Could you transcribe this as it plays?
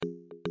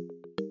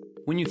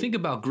When you think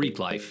about Greek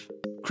life,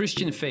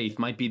 Christian faith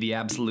might be the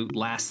absolute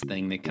last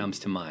thing that comes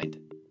to mind.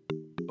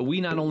 But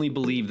we not only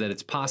believe that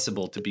it's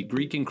possible to be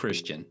Greek and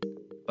Christian,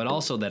 but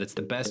also that it's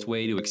the best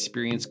way to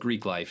experience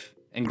Greek life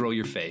and grow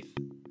your faith.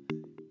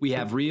 We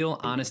have real,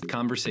 honest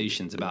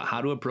conversations about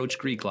how to approach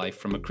Greek life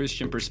from a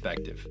Christian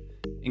perspective,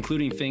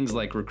 including things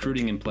like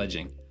recruiting and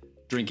pledging,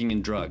 drinking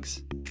and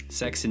drugs,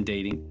 sex and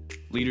dating,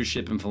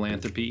 leadership and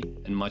philanthropy,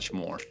 and much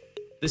more.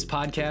 This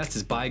podcast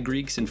is by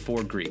Greeks and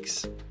for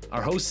Greeks.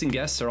 Our hosts and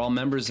guests are all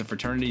members of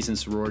fraternities and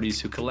sororities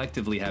who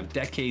collectively have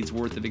decades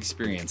worth of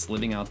experience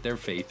living out their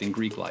faith in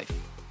Greek life.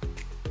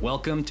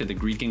 Welcome to the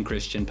Greek and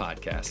Christian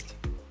Podcast.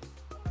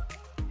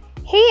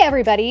 Hey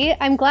everybody,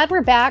 I'm glad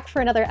we're back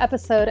for another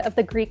episode of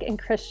the Greek and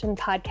Christian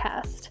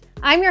Podcast.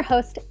 I'm your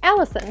host,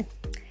 Allison.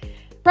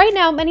 Right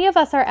now, many of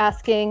us are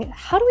asking,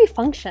 how do we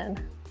function?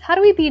 How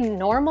do we be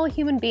normal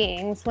human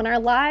beings when our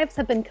lives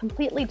have been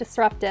completely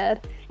disrupted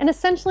and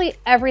essentially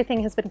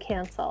everything has been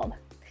canceled?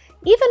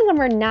 Even when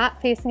we're not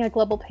facing a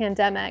global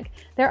pandemic,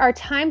 there are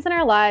times in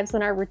our lives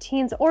when our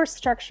routines or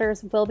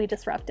structures will be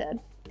disrupted.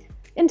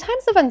 In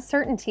times of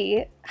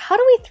uncertainty, how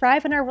do we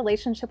thrive in our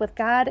relationship with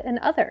God and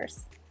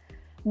others?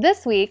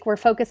 This week, we're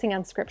focusing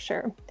on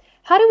Scripture.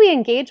 How do we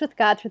engage with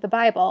God through the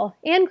Bible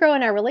and grow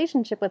in our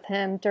relationship with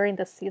Him during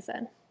this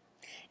season?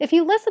 If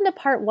you listened to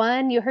part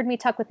 1, you heard me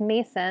talk with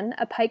Mason,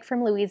 a Pike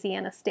from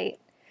Louisiana State.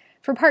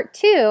 For part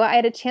 2, I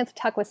had a chance to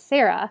talk with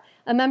Sarah,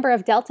 a member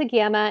of Delta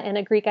Gamma and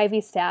a Greek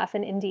IV staff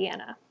in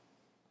Indiana.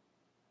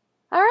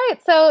 All right,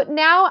 so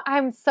now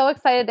I'm so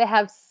excited to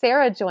have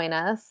Sarah join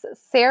us.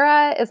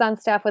 Sarah is on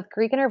staff with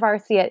Greek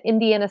InterVarsity at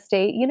Indiana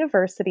State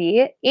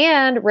University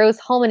and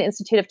Rose-Hulman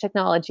Institute of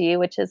Technology,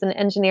 which is an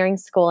engineering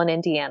school in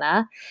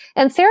Indiana.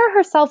 And Sarah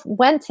herself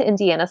went to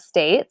Indiana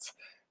State,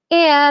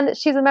 and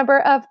she's a member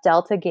of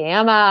Delta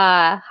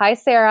Gamma. Hi,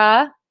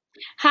 Sarah.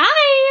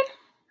 Hi.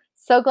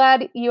 So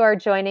glad you are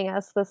joining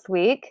us this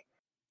week.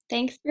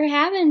 Thanks for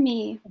having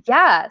me.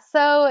 Yeah,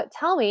 so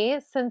tell me,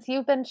 since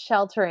you've been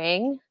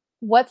sheltering,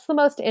 what's the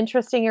most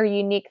interesting or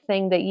unique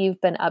thing that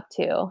you've been up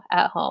to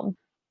at home?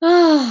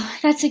 Oh,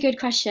 that's a good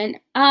question.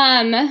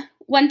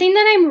 One thing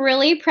that I'm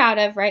really proud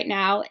of right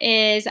now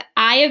is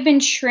I have been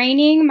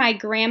training my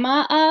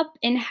grandma up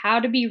in how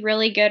to be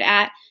really good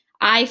at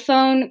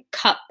iPhone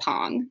cup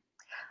pong.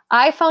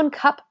 iPhone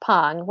cup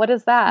pong. What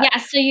is that? Yeah,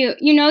 so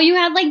you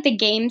had like the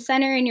game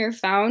center in your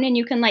phone and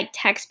you can like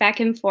text back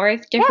and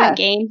forth different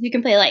games. You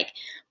can play like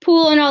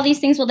pool and all these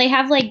things. Well, they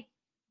have like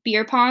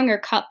beer pong or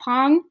cup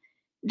pong.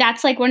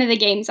 That's like one of the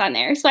games on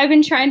there. So I've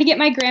been trying to get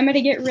my grandma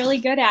to get really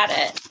good at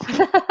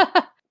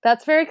it.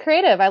 That's very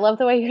creative. I love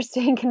the way you're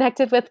staying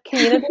connected with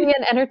community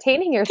and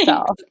entertaining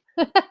yourself.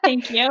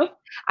 Thank you.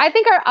 I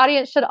think our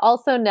audience should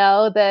also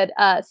know that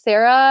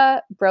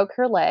Sarah broke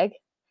her leg.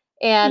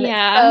 And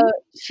so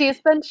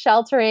she's been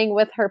sheltering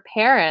with her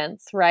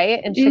parents,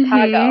 right, in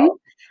Chicago.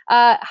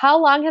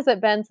 How long has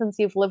it been since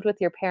you've lived with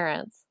your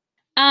parents?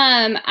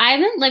 I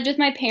haven't lived with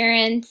my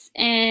parents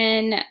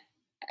in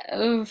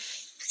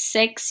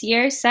 6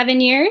 years,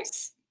 7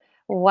 years.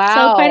 Wow.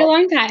 So quite a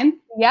long time.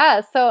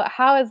 Yeah. So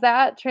how has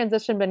that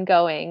transition been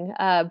going,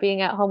 being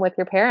at home with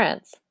your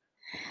parents?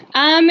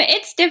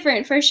 It's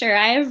different for sure.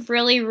 I have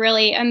really,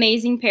 really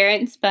amazing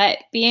parents, but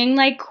being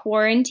like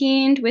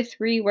quarantined with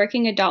 3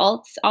 working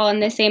adults all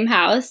in the same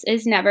house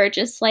is never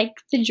just like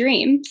the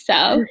dream.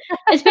 So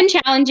it's been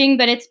challenging,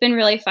 but it's been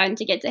really fun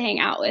to get to hang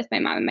out with my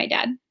mom and my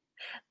dad.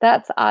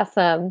 That's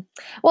awesome.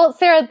 Well,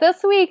 Sarah,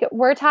 this week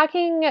we're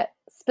talking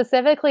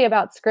specifically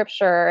about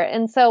Scripture.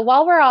 And so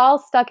while we're all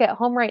stuck at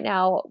home right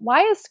now,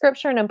 why is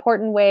Scripture an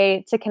important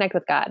way to connect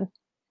with God?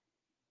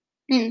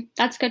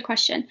 That's a good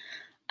question.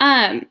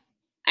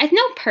 I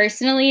know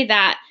personally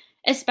that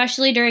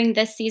especially during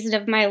this season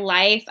of my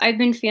life, I've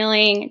been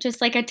feeling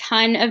just like a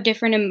ton of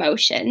different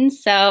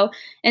emotions. And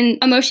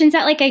emotions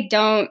that like I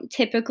don't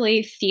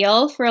typically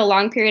feel for a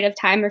long period of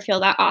time or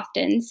feel that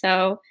often.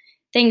 So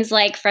things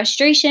like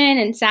frustration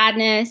and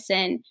sadness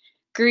and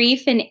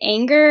grief and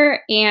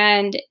anger,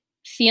 and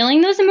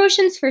feeling those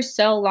emotions for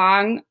so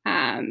long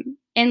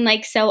and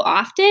like so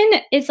often,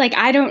 it's like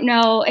I don't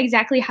know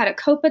exactly how to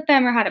cope with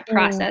them or how to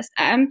process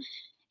them.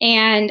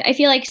 And I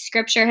feel like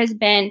Scripture has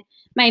been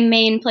my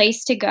main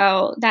place to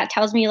go that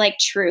tells me like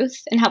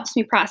truth and helps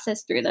me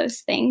process through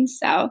those things.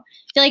 So I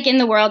feel like in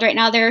the world right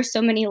now, there are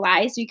so many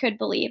lies we could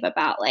believe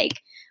about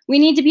like, we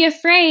need to be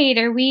afraid,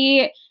 or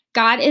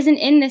God isn't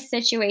in this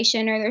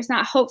situation, or there's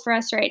not hope for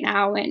us right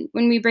now. And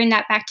when we bring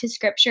that back to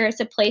Scripture,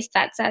 it's a place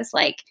that says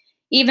like,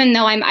 even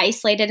though I'm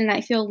isolated and I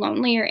feel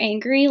lonely or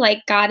angry, like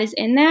God is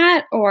in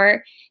that,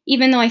 or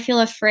even though I feel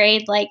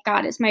afraid, like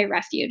God is my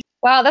refuge.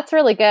 Wow, that's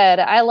really good.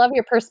 I love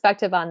your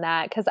perspective on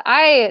that because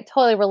I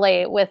totally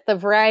relate with the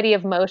variety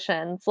of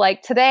emotions.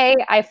 Like today,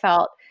 I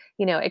felt,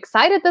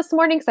 excited this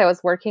morning because I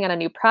was working on a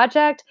new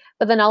project,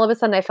 but then all of a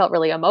sudden I felt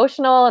really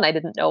emotional and I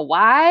didn't know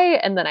why.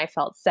 And then I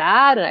felt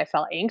sad and I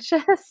felt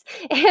anxious.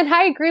 And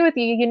I agree with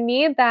you. You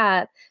need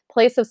that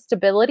place of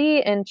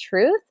stability and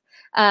truth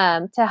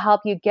to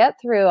help you get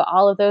through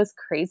all of those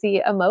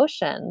crazy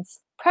emotions.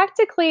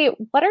 Practically,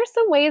 what are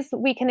some ways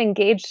we can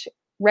engage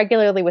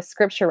regularly with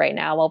scripture right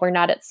now while we're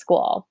not at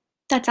school?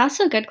 That's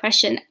also a good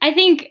question. I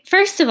think,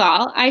 first of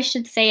all, I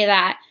should say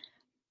that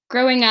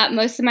growing up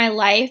most of my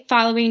life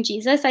following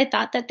Jesus, I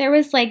thought that there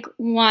was like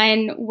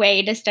one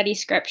way to study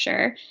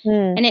scripture.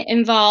 Mm. And it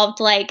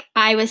involved like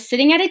I was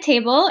sitting at a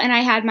table and I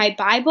had my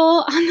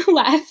Bible on the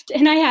left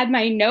and I had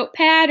my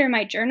notepad or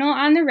my journal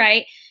on the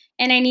right.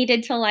 And I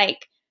needed to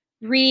like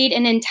read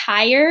an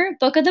entire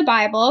book of the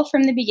Bible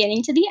from the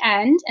beginning to the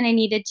end. And I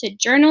needed to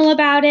journal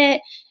about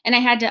it. And I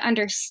had to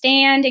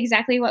understand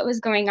exactly what was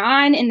going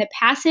on in the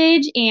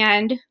passage.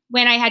 And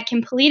when I had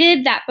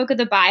completed that book of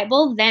the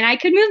Bible, then I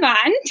could move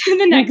on to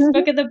the next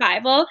book of the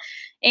Bible.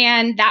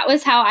 And that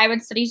was how I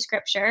would study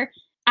scripture.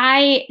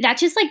 That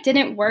just like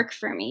didn't work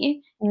for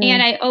me.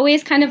 And I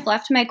always kind of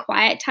left my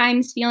quiet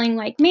times feeling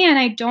like, man,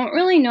 I don't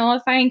really know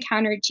if I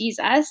encountered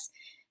Jesus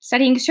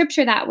studying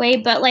scripture that way,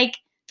 but like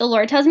the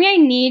Lord tells me I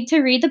need to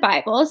read the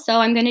Bible,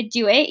 so I'm going to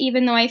do it,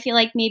 even though I feel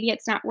like maybe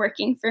it's not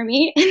working for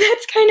me. And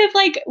that's kind of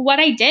like what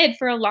I did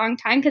for a long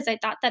time because I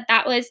thought that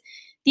that was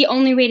the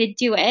only way to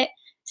do it.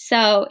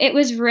 So it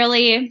was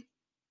really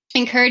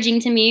encouraging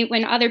to me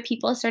when other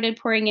people started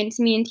pouring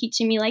into me and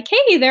teaching me like,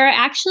 hey, there are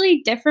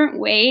actually different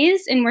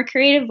ways and more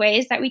creative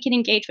ways that we can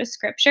engage with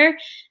scripture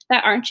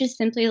that aren't just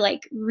simply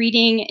like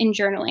reading and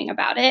journaling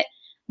about it.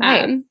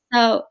 Right.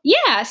 So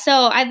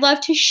I'd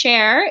love to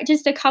share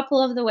just a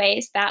couple of the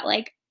ways that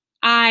like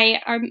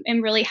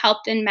am really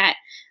helped and met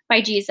by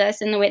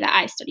Jesus in the way that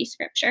I study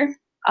scripture.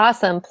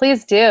 Awesome.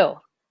 Please do.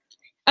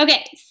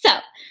 Okay, so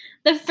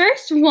the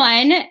first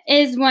one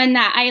is one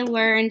that I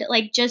learned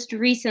like just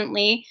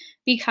recently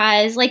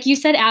because like you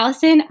said,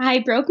 Allison, I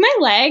broke my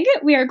leg.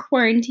 We are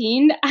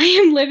quarantined. I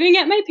am living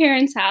at my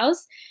parents'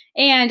 house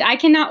and I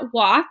cannot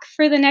walk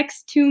for the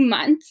next 2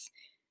 months.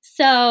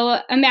 So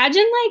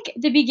imagine like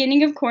the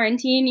beginning of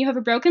quarantine, you have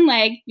a broken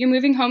leg, you're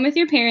moving home with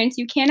your parents,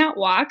 you cannot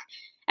walk.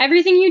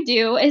 Everything you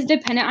do is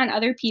dependent on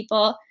other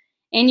people.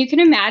 And you can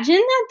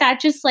imagine that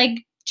just like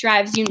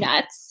drives you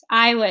nuts.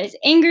 I was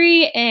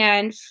angry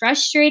and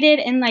frustrated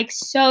and like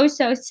so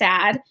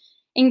sad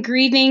and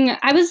grieving.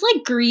 I was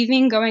like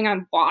grieving going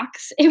on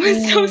walks. It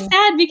was so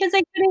sad because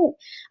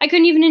I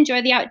couldn't even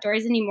enjoy the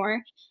outdoors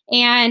anymore.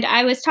 And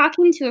I was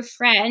talking to a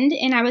friend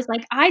and I was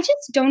like, I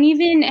just don't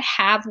even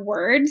have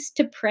words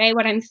to pray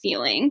what I'm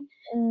feeling.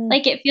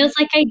 Like it feels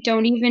like I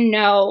don't even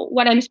know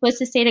what I'm supposed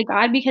to say to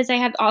God because I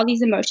have all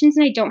these emotions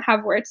and I don't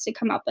have words to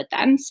come up with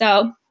them.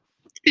 So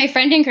my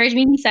friend encouraged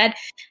me. He said,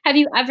 have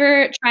you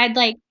ever tried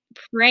like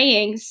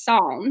praying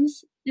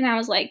psalms? And I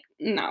was like,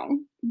 no,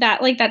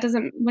 that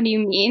doesn't, what do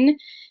you mean?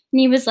 And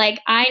he was like,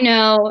 I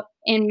know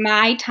in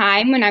my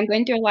time when I'm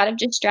going through a lot of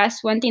distress,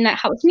 one thing that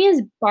helps me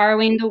is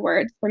borrowing the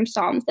words from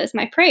psalms as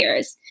my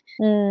prayers.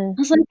 I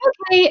was like,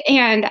 okay.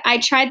 And I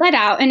tried that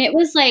out and it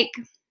was like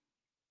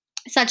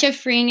such a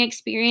freeing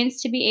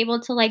experience to be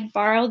able to like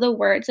borrow the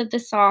words of the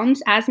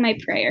psalms as my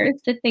prayers,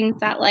 the things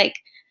that like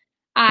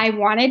I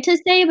wanted to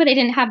say, but I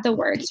didn't have the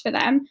words for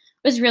them.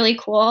 It was really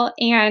cool.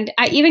 And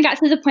I even got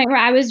to the point where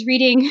I was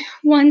reading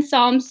one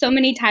psalm so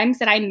many times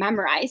that I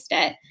memorized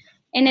it.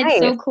 And it's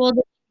so cool.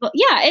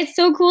 It's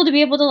so cool to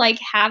be able to like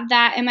have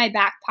that in my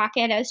back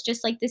pocket as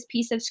just like this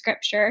piece of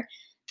scripture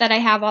that I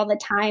have all the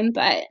time.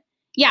 But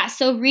yeah,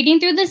 so reading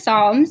through the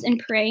psalms and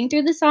praying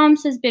through the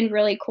psalms has been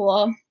really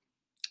cool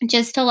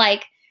just to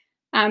like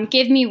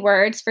give me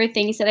words for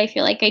things that I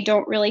feel like I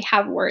don't really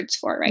have words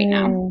for right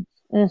now.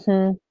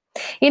 Mm-hmm.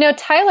 You know,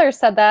 Tyler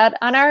said that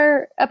on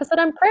our episode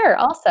on prayer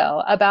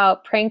also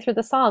about praying through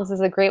the Psalms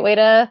is a great way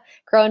to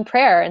grow in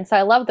prayer. And so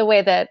I love the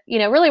way that, you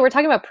know, really we're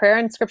talking about prayer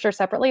and scripture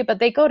separately, but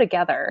they go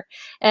together.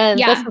 And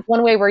this is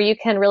one way where you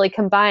can really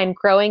combine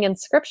growing in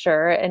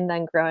scripture and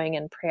then growing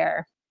in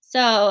prayer.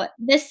 So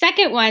the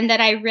second one that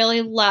I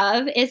really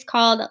love is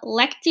called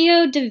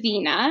Lectio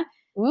Divina.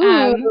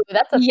 Ooh,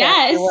 that's a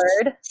fancy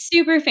word.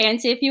 Super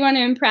fancy. If you want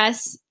to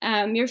impress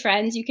your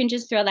friends, you can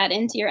just throw that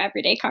into your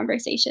everyday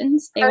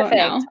conversations. They won't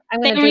know.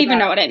 They don't even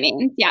know what it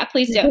means. Yeah,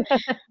 please do.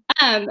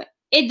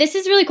 This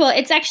is really cool.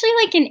 It's actually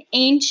like an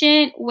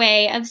ancient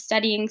way of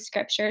studying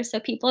scripture.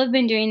 So people have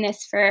been doing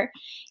this for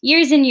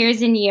years and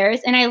years and years.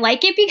 And I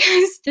like it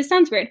because, this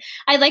sounds weird,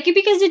 I like it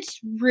because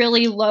it's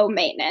really low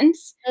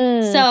maintenance.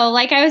 So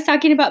like I was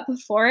talking about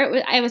before,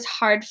 it was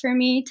hard for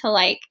me to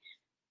like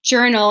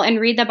journal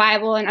and read the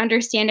Bible and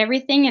understand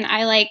everything. And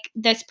I like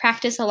this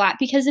practice a lot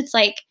because it's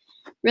like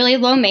really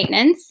low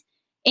maintenance.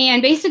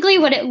 And basically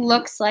what it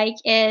looks like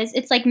is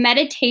it's like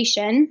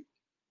meditation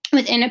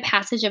within a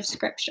passage of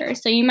scripture.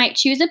 So you might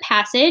choose a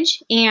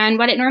passage, and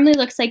what it normally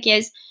looks like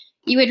is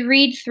you would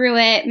read through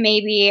it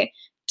maybe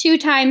 2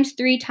 times,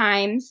 3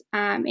 times.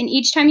 And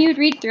each time you would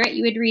read through it,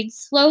 you would read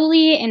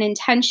slowly and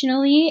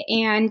intentionally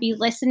and be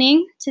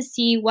listening to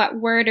see what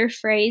word or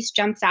phrase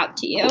jumps out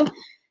to you.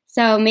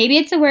 So maybe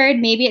it's a word,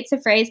 maybe it's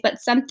a phrase, but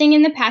something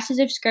in the passage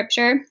of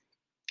scripture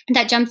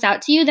that jumps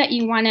out to you that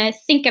you want to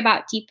think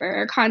about deeper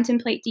or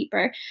contemplate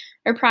deeper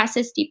or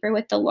process deeper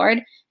with the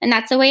Lord. And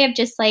that's a way of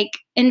just like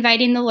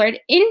inviting the Lord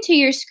into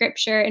your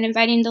scripture and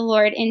inviting the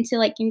Lord into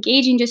like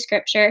engaging to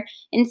scripture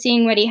and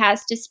seeing what he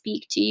has to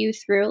speak to you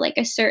through like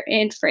a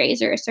certain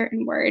phrase or a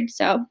certain word.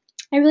 So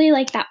I really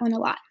like that one a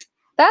lot.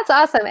 That's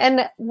awesome.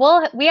 And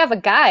we have a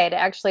guide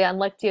actually on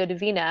Lectio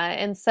Divina.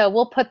 And so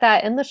we'll put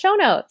that in the show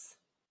notes.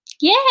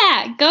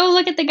 Yeah, go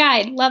look at the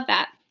guide. Love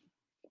that.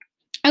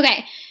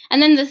 Okay,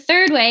 and then the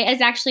third way is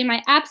actually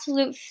my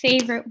absolute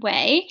favorite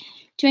way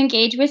to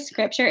engage with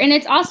scripture. And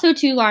it's also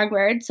 2 long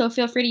words, so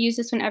feel free to use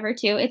this whenever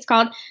too. It's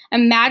called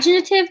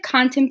imaginative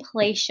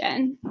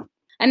contemplation.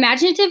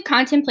 Imaginative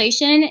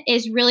contemplation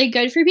is really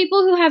good for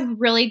people who have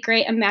really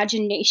great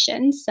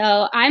imagination.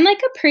 So I'm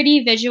like a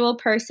pretty visual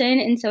person,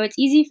 and so it's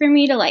easy for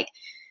me to like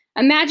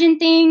imagine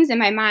things in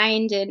my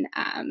mind. And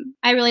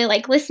I really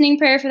like listening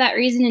prayer for that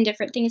reason and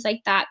different things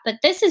like that. But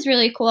this is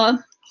really cool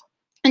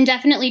and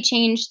definitely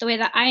changed the way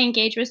that I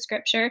engage with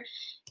scripture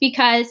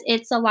because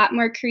it's a lot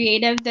more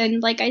creative than,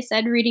 like I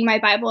said, reading my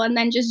Bible and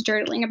then just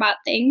journaling about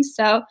things.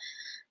 So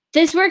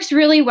this works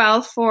really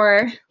well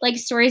for like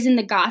stories in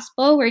the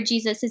gospel where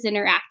Jesus is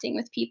interacting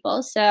with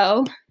people.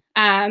 So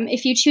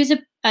if you choose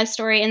a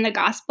story in the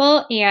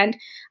gospel, and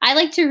I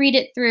like to read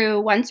it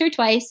through once or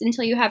twice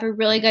until you have a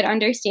really good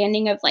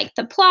understanding of like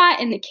the plot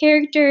and the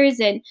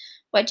characters and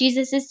what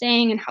Jesus is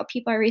saying and how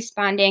people are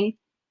responding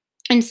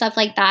and stuff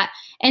like that.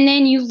 And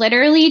then you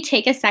literally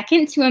take a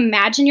second to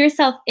imagine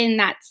yourself in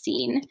that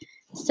scene.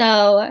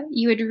 So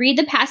you would read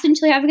the passage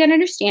until you have a good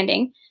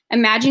understanding.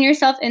 Imagine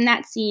yourself in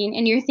that scene,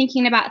 and you're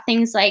thinking about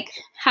things like,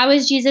 how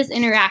is Jesus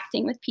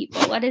interacting with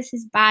people? What is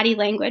his body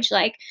language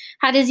like?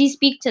 How does he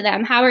speak to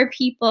them? How are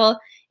people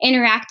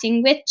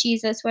interacting with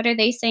Jesus? What are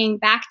they saying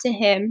back to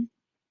him?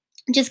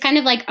 Just kind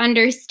of like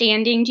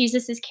understanding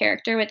Jesus's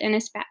character within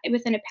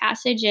a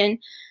passage. And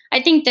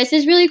I think this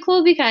is really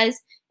cool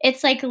because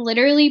it's like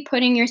literally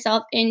putting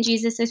yourself in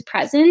Jesus's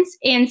presence.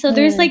 And so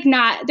there's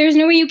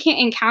no way you can't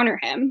encounter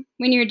him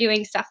when you're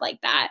doing stuff like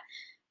that.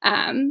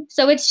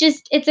 So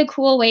it's a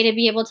cool way to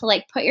be able to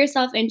like put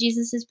yourself in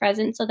Jesus's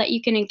presence so that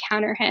you can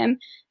encounter him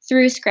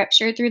through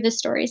scripture, through the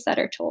stories that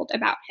are told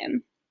about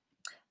him.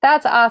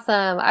 That's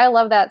awesome. I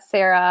love that,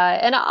 Sarah.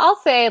 And I'll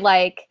say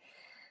like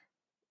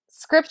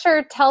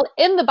scripture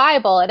in the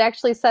Bible, it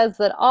actually says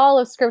that all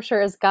of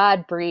scripture is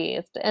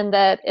God-breathed and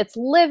that it's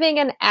living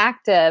and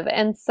active.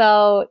 And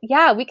so,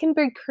 yeah, we can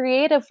be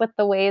creative with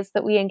the ways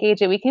that we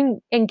engage it. We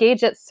can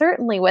engage it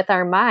certainly with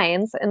our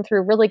minds and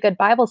through really good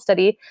Bible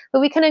study,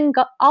 but we can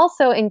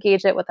also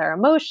engage it with our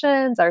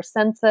emotions, our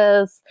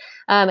senses,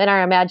 and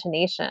our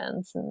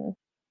imaginations.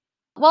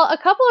 Well, a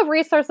couple of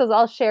resources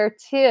I'll share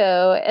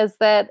too is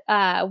that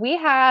we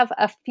have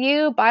a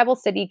few Bible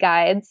study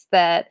guides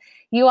that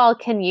you all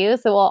can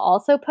use that we'll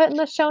also put in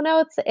the show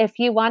notes if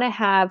you want to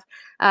have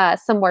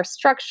some more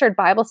structured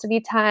Bible study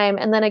time.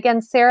 And then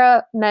again,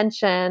 Sarah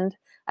mentioned,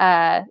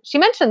 she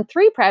mentioned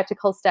 3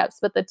 practical steps,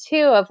 but the 2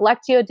 of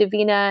Lectio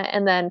Divina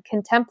and then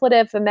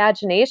contemplative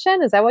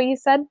imagination. Is that what you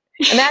said?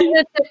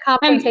 Imaginative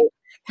contemplation.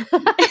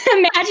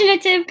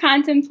 Imaginative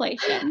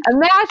contemplation.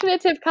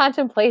 Imaginative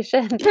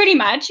contemplation. Pretty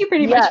much. You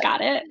pretty much got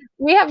it.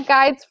 We have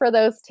guides for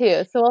those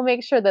too. So we'll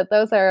make sure that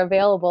those are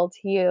available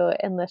to you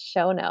in the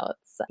show notes.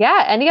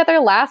 Yeah. Any other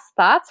last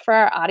thoughts for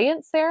our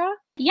audience, Sarah?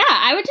 Yeah,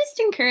 I would just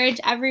encourage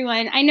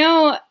everyone. I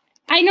know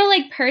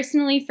like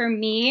personally for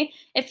me,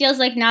 it feels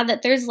like now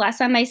that there's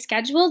less on my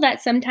schedule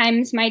that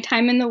sometimes my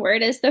time in the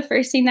Word is the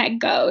first thing that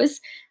goes.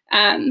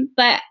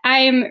 But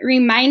I'm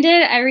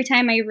reminded every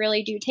time I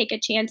really do take a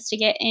chance to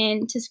get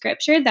into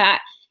scripture that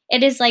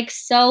it is like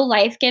so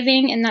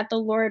life-giving and that the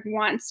Lord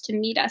wants to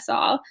meet us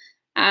all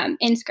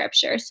in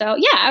scripture. So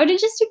yeah, I would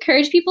just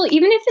encourage people,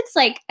 even if it's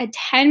like a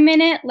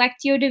 10-minute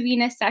Lectio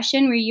Divina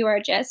session where you are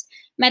just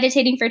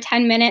meditating for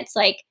 10 minutes,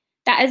 like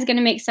that is going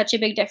to make such a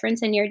big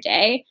difference in your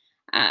day,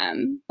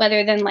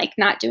 rather than like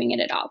not doing it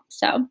at all.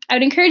 So I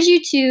would encourage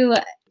you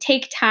to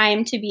take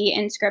time to be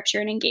in scripture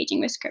and engaging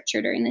with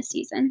scripture during this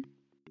season.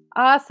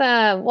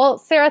 Awesome. Well,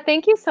 Sarah,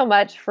 thank you so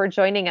much for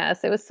joining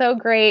us. It was so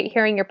great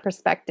hearing your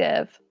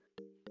perspective.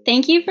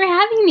 Thank you for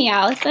having me,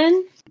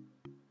 Allison.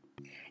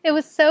 It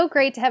was so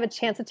great to have a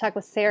chance to talk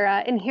with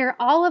Sarah and hear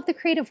all of the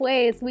creative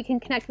ways we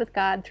can connect with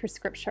God through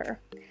scripture.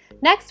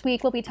 Next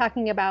week, we'll be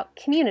talking about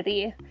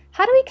community.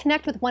 How do we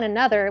connect with one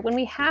another when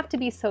we have to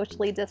be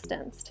socially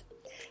distanced?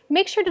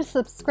 Make sure to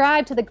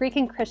subscribe to the Greek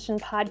and Christian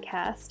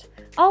podcast.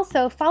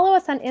 Also, follow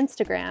us on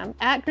Instagram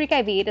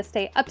 @GreekIV to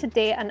stay up to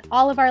date on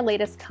all of our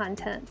latest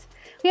content.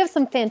 We have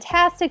some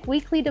fantastic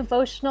weekly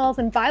devotionals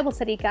and Bible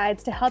study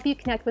guides to help you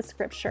connect with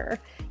Scripture.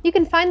 You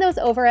can find those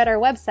over at our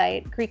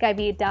website,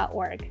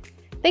 greekiv.org.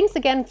 Thanks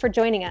again for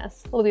joining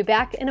us. We'll be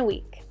back in a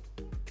week.